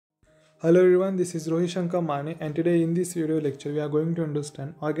Hello everyone, this is Rohit Shankar and today in this video lecture we are going to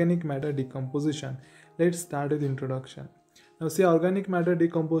understand organic matter decomposition. Let's start with introduction. Now see, organic matter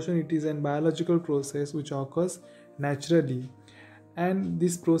decomposition, it is a biological process which occurs naturally, and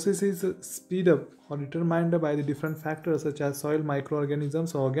this process is speed up or determined by the different factors such as soil,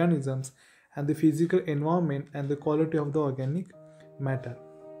 microorganisms, organisms, and the physical environment and the quality of the organic matter.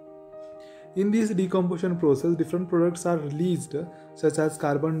 In this decomposition process, different products are released such as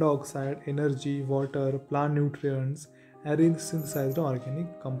carbon dioxide, energy, water, plant nutrients, and resynthesized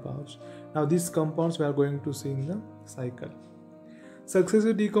organic compounds. Now these compounds we are going to see in the cycle.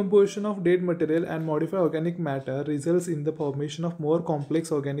 Successive decomposition of dead material and modified organic matter results in the formation of more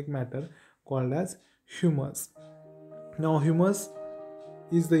complex organic matter called as humus. Now humus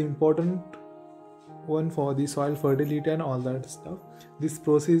is the important one for the soil fertility and all that stuff. This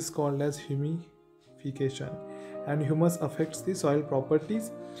process is called as humification, and humus affects the soil properties.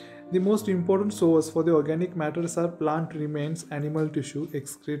 The most important source for the organic matters are plant remains, animal tissue,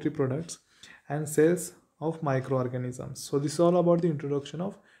 excretory products, and cells of microorganisms. So this is all about the introduction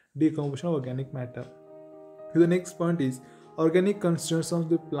of decomposition of organic matter. The next point is organic constituents of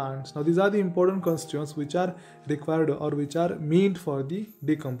the plants. Now these are the important constituents which are required or which are meant for the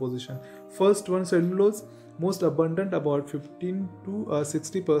decomposition. First one, cellulose, most abundant, about 15 to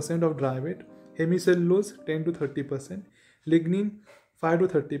 60% of dry weight. Hemicellulose 10 to 30%. Lignin 5 to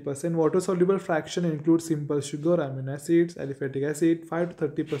 30%. Water soluble fraction includes simple sugar, amino acids, aliphatic acid 5 to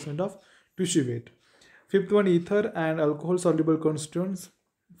 30% of tissue weight. Fifth one, ether and alcohol soluble constituents,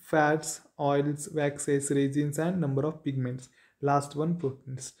 fats, oils, waxes, resins, and number of pigments. Last one,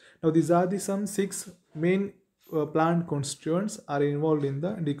 proteins. Now these are the some 6 main plant constituents are involved in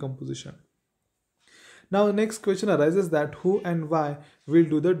the decomposition. Now the next question arises that who and why will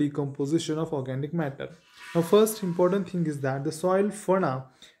do the decomposition of organic matter. Now first important thing is that the soil fauna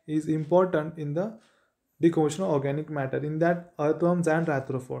is important in the decomposition of organic matter, in that earthworms and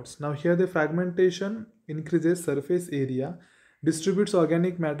arthropods. Now here the fragmentation increases surface area, distributes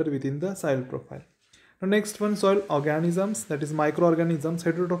organic matter within the soil profile. Now next one, soil organisms, that is microorganisms,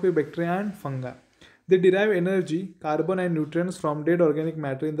 heterotrophic bacteria and fungi. They derive energy, carbon and nutrients from dead organic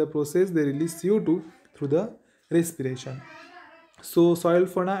matter. In the process they release CO2 through the respiration. So soil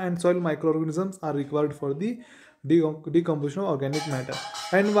fauna and soil microorganisms are required for the decomposition of organic matter.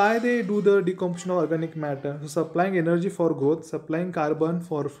 And why they do the decomposition of organic matter? So supplying energy for growth, supplying carbon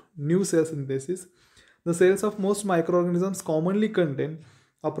for new cell synthesis. The cells of most microorganisms commonly contain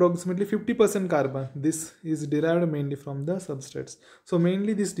approximately 50% carbon. This is derived mainly from the substrates. So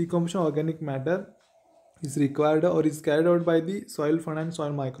mainly this decomposition of organic matter is required or is carried out by the soil fauna and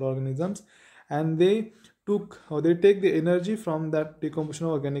soil microorganisms, and they take the energy from that decomposition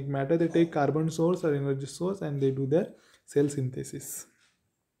of organic matter. They take carbon source or energy source and they do their cell synthesis.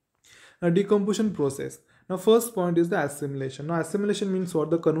 Now decomposition process. Now first point is the assimilation. Now assimilation means what?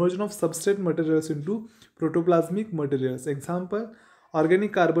 The conversion of substrate materials into protoplasmic materials. Example,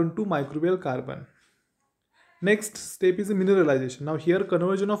 organic carbon to microbial carbon. Next step is mineralization. Now here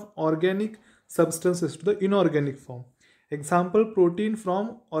conversion of organic substances to the inorganic form. Example, protein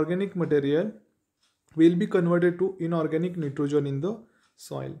from organic material will be converted to inorganic nitrogen in the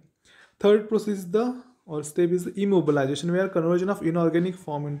soil. Third process step is the immobilization, where conversion of inorganic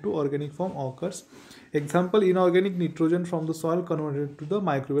form into organic form occurs. Example, inorganic nitrogen from the soil converted to the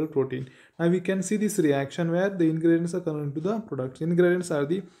microbial protein. Now we can see this reaction where the ingredients are converted to the products. Ingredients are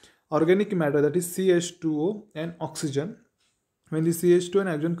the organic matter, that is CH2O and oxygen. When the CH2 and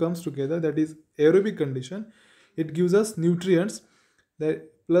oxygen comes together, that is aerobic condition, it gives us nutrients, that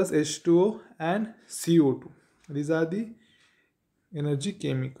plus H2O and CO2. These are the energy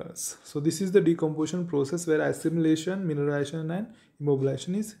chemicals. So this is the decomposition process where assimilation, mineralization and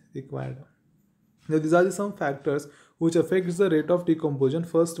immobilization is required. Now these are some factors which affects the rate of decomposition.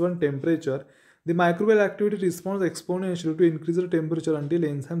 First one, temperature. The microbial activity responds exponentially to increase the temperature until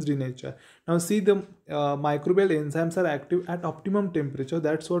enzymes denature. Now see, the microbial enzymes are active at optimum temperature.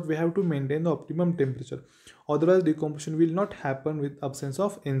 That's what we have to maintain, the optimum temperature. Otherwise decomposition will not happen with absence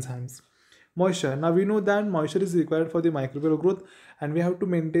of enzymes. Moisture. Now we know that moisture is required for the microbial growth, and we have to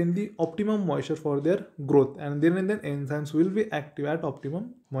maintain the optimum moisture for their growth, and then enzymes will be active at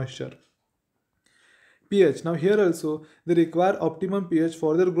optimum moisture. pH. Now here also they require optimum pH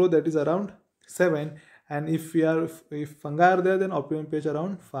for their growth, that is around 7, and if fungi are there, then optimum pH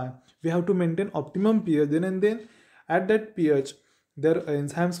around 5. We have to maintain optimum pH, then at that pH their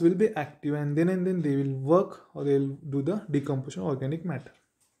enzymes will be active, and then they will work or they will do the decomposition of organic matter.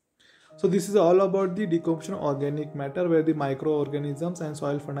 So this is all about the decomposition of organic matter, where the microorganisms and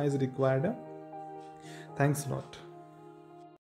soil fauna is required. Thanks a lot.